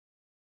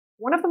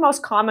One of the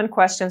most common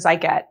questions I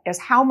get is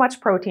how much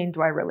protein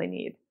do I really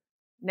need?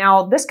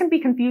 Now, this can be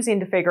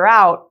confusing to figure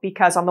out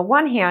because on the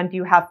one hand,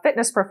 you have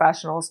fitness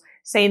professionals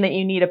saying that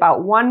you need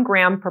about 1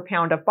 gram per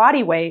pound of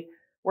body weight,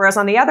 whereas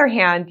on the other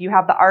hand, you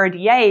have the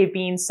RDA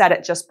being set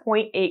at just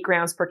 0.8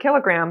 grams per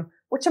kilogram,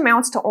 which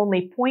amounts to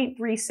only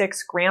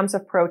 0.36 grams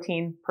of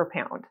protein per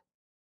pound.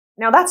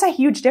 Now, that's a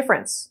huge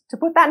difference. To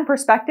put that in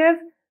perspective,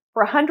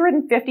 for a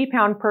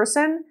 150-pound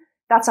person,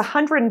 that's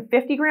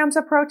 150 grams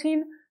of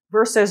protein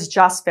versus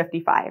just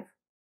 55.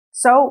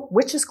 So,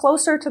 which is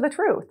closer to the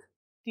truth?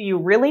 Do you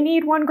really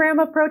need 1 gram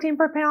of protein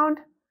per pound?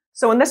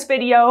 So in this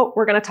video,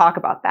 we're going to talk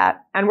about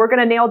that, and we're going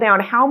to nail down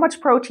how much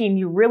protein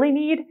you really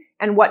need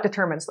and what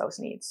determines those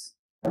needs.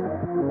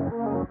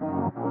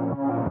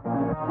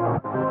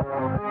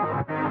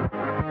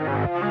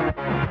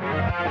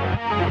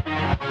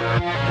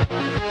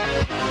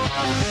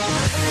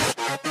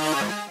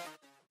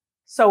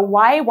 So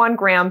why 1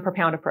 gram per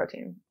pound of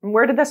protein? And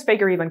where did this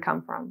figure even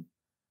come from?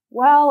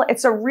 Well,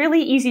 it's a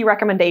really easy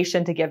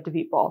recommendation to give to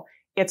people.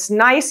 It's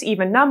nice,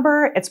 even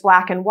number, it's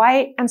black and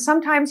white, and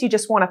sometimes you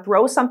just want to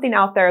throw something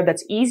out there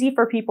that's easy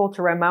for people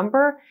to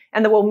remember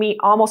and that will meet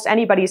almost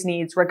anybody's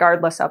needs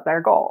regardless of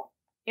their goal.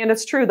 And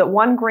it's true that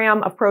 1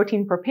 gram of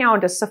protein per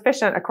pound is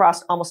sufficient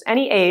across almost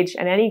any age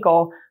and any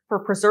goal for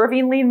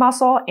preserving lean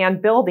muscle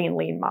and building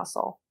lean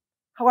muscle.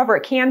 However,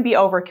 it can be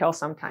overkill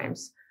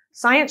sometimes.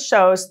 Science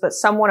shows that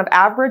someone of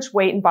average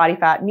weight and body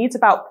fat needs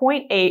about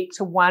 0.8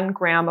 to 1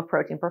 gram of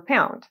protein per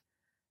pound.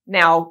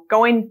 Now,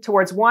 going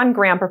towards 1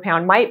 gram per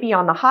pound might be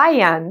on the high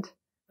end,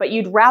 but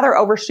you'd rather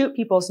overshoot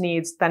people's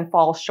needs than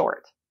fall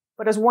short.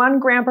 But is 1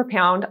 gram per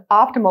pound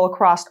optimal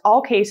across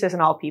all cases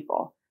and all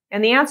people?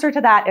 And the answer to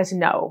that is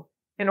no.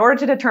 In order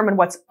to determine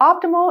what's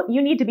optimal,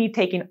 you need to be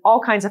taking all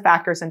kinds of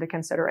factors into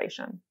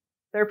consideration.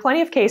 There are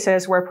plenty of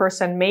cases where a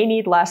person may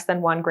need less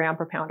than 1 gram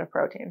per pound of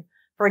protein.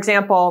 For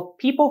example,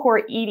 people who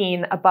are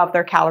eating above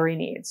their calorie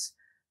needs.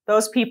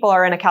 Those people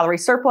are in a calorie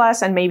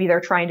surplus and maybe they're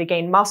trying to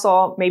gain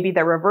muscle, maybe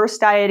they're reverse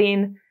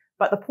dieting.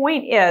 But the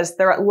point is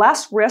they're at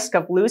less risk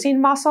of losing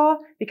muscle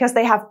because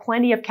they have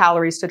plenty of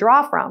calories to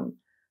draw from.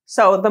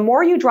 So the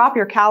more you drop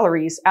your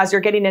calories as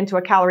you're getting into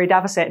a calorie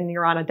deficit and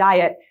you're on a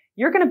diet,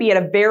 you're going to be at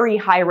a very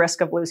high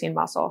risk of losing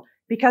muscle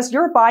because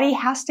your body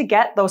has to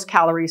get those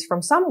calories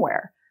from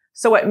somewhere.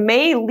 So it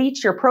may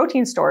leach your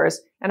protein stores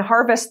and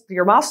harvest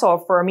your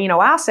muscle for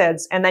amino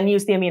acids and then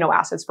use the amino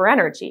acids for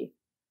energy.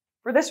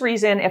 For this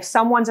reason, if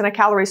someone's in a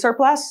calorie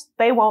surplus,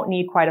 they won't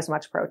need quite as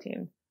much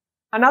protein.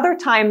 Another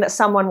time that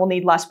someone will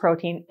need less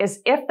protein is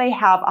if they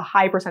have a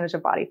high percentage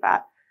of body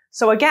fat.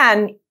 So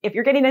again, if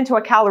you're getting into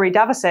a calorie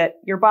deficit,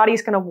 your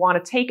body's going to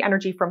want to take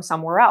energy from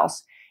somewhere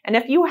else. And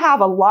if you have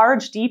a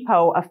large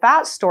depot of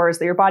fat stores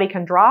that your body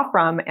can draw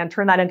from and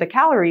turn that into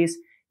calories,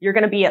 you're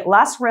going to be at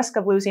less risk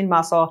of losing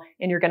muscle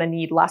and you're going to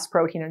need less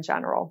protein in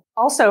general.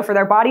 Also, for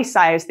their body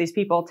size, these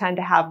people tend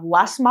to have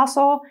less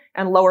muscle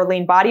and lower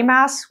lean body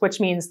mass, which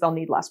means they'll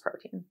need less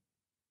protein.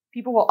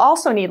 People will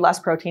also need less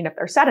protein if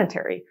they're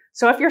sedentary.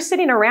 So if you're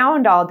sitting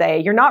around all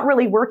day, you're not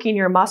really working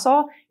your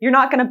muscle, you're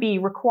not going to be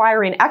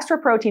requiring extra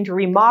protein to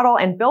remodel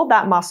and build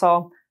that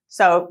muscle,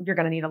 so you're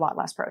going to need a lot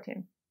less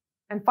protein.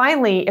 And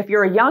finally, if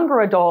you're a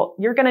younger adult,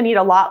 you're going to need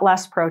a lot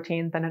less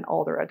protein than an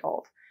older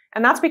adult.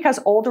 And that's because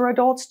older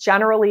adults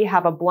generally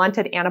have a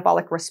blunted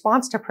anabolic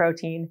response to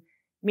protein,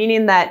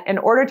 meaning that in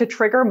order to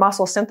trigger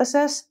muscle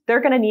synthesis,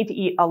 they're going to need to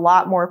eat a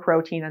lot more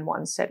protein in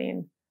one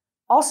sitting.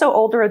 Also,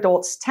 older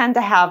adults tend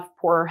to have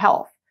poorer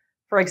health.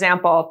 For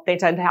example, they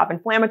tend to have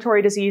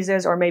inflammatory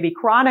diseases or maybe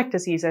chronic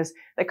diseases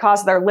that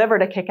cause their liver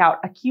to kick out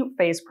acute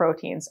phase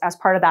proteins as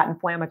part of that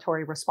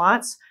inflammatory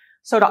response.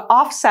 So to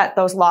offset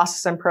those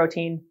losses in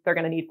protein, they're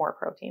going to need more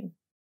protein.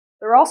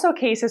 There are also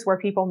cases where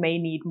people may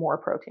need more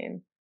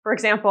protein. For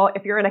example,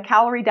 if you're in a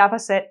calorie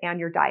deficit and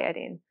you're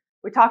dieting.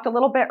 We talked a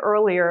little bit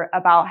earlier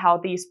about how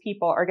these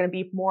people are going to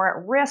be more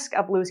at risk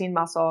of losing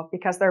muscle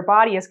because their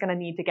body is going to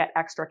need to get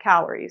extra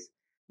calories.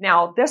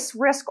 Now, this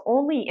risk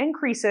only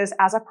increases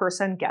as a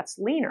person gets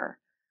leaner.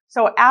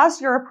 So as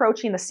you're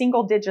approaching the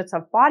single digits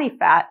of body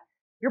fat,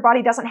 your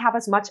body doesn't have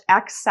as much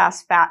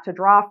excess fat to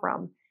draw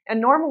from. And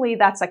normally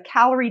that's a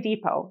calorie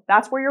depot.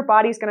 That's where your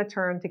body's going to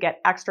turn to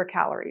get extra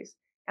calories.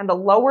 And the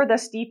lower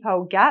this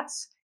depot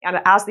gets, and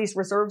as these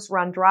reserves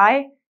run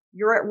dry,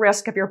 you're at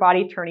risk of your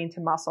body turning to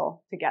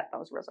muscle to get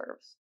those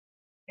reserves.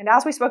 And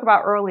as we spoke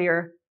about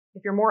earlier,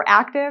 if you're more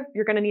active,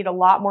 you're going to need a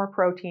lot more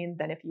protein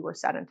than if you were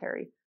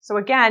sedentary. So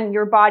again,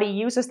 your body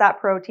uses that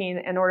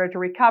protein in order to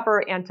recover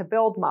and to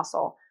build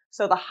muscle.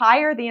 So the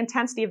higher the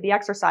intensity of the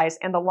exercise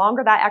and the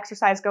longer that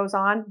exercise goes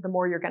on, the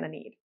more you're going to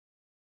need.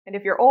 And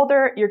if you're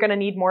older, you're going to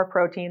need more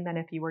protein than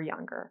if you were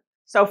younger.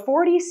 So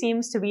 40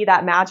 seems to be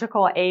that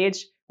magical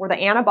age where the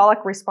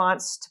anabolic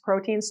response to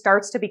protein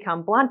starts to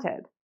become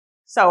blunted.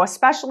 So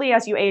especially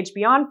as you age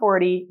beyond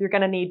 40, you're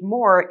going to need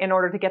more in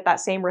order to get that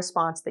same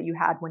response that you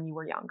had when you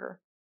were younger.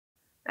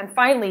 And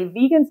finally,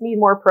 vegans need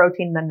more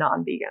protein than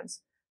non-vegans.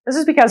 This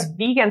is because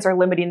vegans are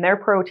limiting their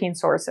protein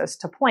sources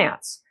to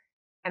plants.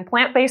 And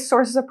plant-based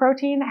sources of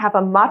protein have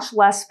a much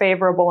less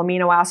favorable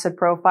amino acid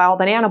profile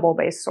than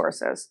animal-based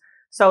sources.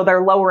 So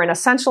they're lower in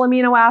essential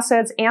amino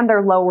acids and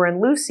they're lower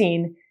in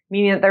leucine,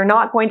 meaning that they're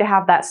not going to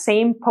have that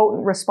same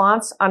potent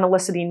response on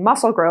eliciting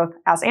muscle growth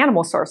as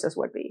animal sources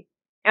would be.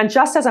 And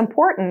just as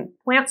important,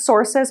 plant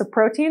sources of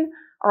protein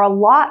are a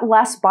lot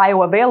less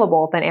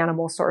bioavailable than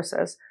animal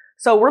sources.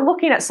 So we're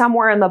looking at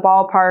somewhere in the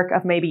ballpark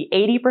of maybe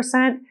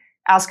 80%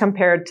 as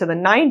compared to the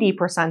 90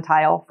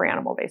 percentile for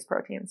animal-based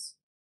proteins.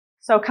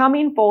 So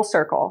coming full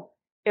circle,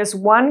 is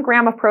 1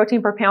 gram of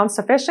protein per pound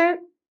sufficient?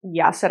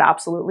 Yes, it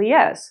absolutely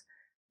is.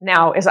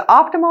 Now, is it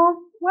optimal?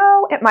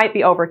 Well, it might be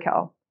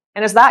overkill.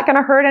 And is that going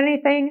to hurt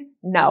anything?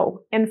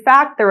 No. In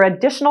fact, there are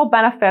additional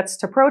benefits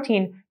to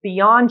protein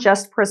beyond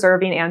just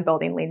preserving and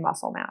building lean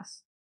muscle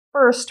mass.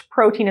 First,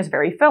 protein is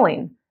very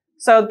filling.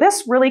 So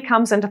this really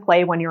comes into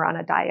play when you're on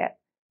a diet.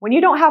 When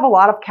you don't have a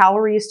lot of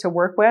calories to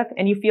work with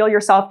and you feel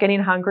yourself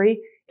getting hungry,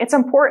 it's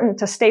important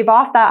to stave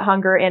off that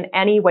hunger in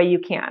any way you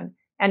can.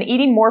 And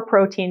eating more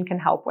protein can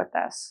help with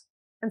this.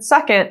 And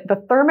second,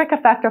 the thermic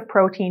effect of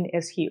protein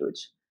is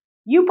huge.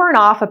 You burn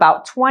off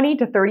about 20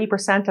 to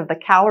 30% of the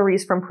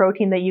calories from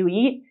protein that you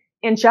eat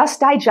in just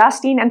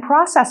digesting and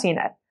processing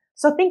it.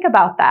 So think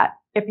about that.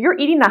 If you're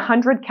eating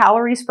 100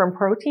 calories from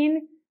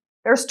protein,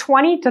 there's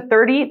 20 to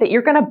 30 that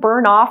you're going to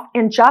burn off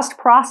in just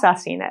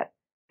processing it.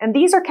 And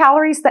these are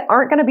calories that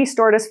aren't going to be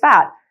stored as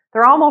fat.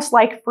 They're almost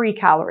like free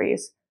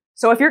calories.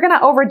 So if you're going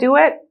to overdo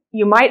it,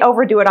 you might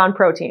overdo it on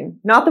protein.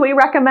 Not that we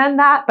recommend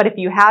that, but if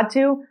you had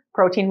to,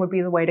 protein would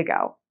be the way to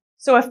go.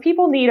 So if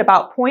people need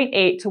about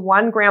 0.8 to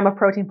 1 gram of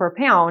protein per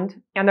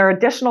pound, and there are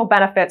additional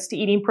benefits to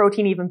eating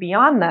protein even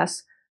beyond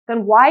this,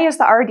 then why is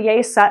the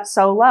RDA set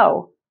so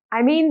low?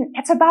 I mean,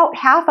 it's about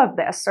half of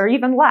this or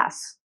even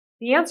less.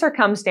 The answer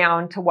comes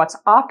down to what's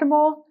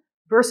optimal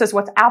versus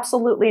what's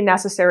absolutely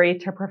necessary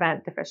to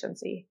prevent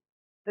deficiency.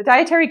 The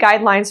dietary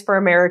guidelines for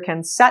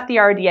Americans set the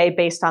RDA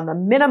based on the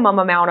minimum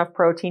amount of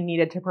protein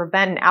needed to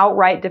prevent an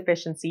outright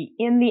deficiency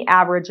in the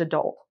average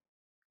adult.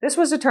 This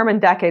was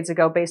determined decades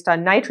ago based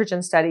on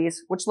nitrogen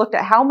studies, which looked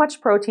at how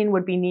much protein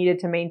would be needed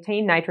to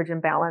maintain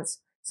nitrogen balance,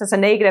 since a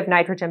negative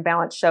nitrogen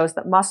balance shows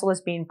that muscle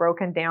is being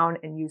broken down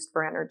and used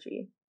for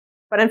energy.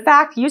 But in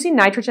fact, using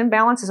nitrogen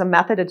balance as a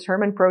method to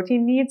determine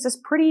protein needs is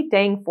pretty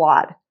dang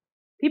flawed.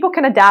 People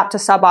can adapt to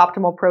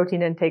suboptimal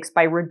protein intakes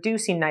by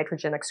reducing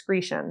nitrogen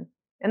excretion.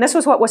 And this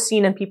was what was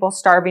seen in people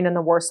starving in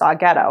the Warsaw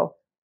Ghetto.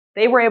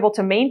 They were able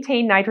to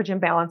maintain nitrogen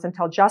balance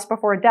until just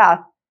before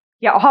death,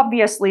 yet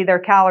obviously their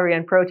calorie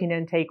and protein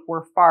intake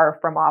were far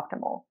from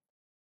optimal.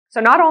 So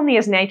not only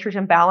is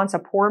nitrogen balance a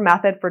poor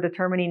method for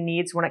determining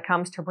needs when it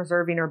comes to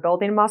preserving or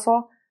building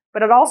muscle,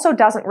 but it also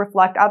doesn't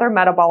reflect other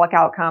metabolic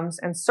outcomes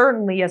and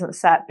certainly isn't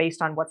set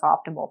based on what's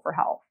optimal for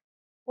health.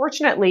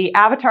 Fortunately,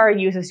 Avatar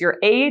uses your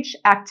age,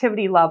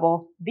 activity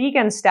level,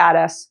 vegan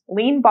status,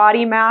 lean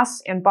body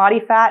mass and body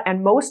fat,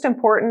 and most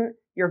important,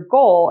 your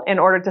goal in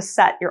order to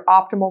set your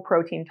optimal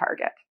protein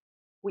target.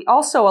 We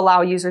also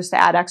allow users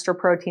to add extra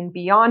protein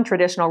beyond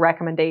traditional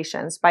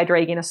recommendations by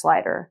dragging a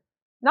slider.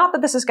 Not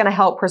that this is going to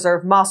help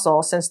preserve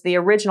muscle, since the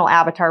original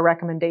Avatar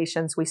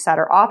recommendations we set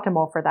are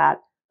optimal for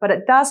that, but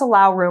it does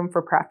allow room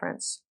for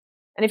preference.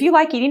 And if you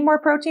like eating more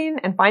protein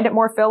and find it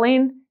more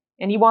filling,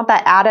 and you want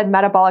that added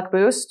metabolic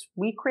boost,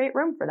 we create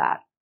room for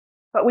that.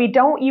 But we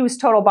don't use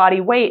total body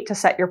weight to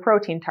set your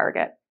protein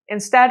target.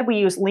 Instead, we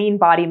use lean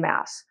body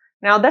mass.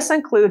 Now, this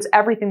includes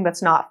everything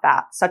that's not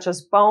fat, such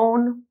as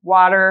bone,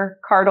 water,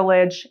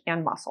 cartilage,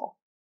 and muscle.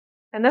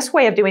 And this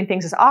way of doing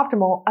things is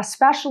optimal,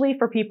 especially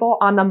for people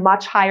on the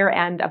much higher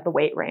end of the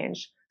weight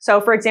range. So,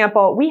 for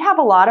example, we have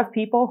a lot of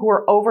people who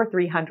are over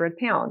 300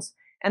 pounds,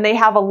 and they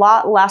have a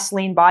lot less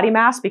lean body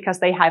mass because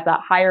they have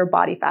that higher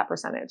body fat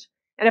percentage.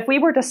 And if we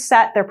were to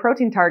set their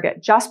protein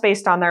target just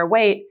based on their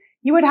weight,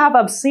 you would have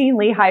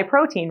obscenely high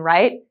protein,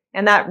 right?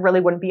 And that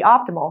really wouldn't be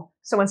optimal.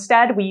 So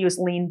instead, we use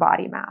lean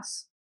body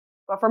mass.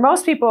 But for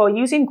most people,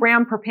 using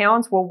gram per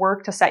pounds will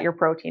work to set your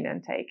protein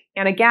intake.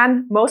 And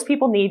again, most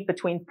people need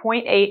between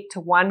 0.8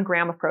 to 1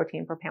 gram of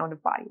protein per pound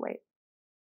of body weight.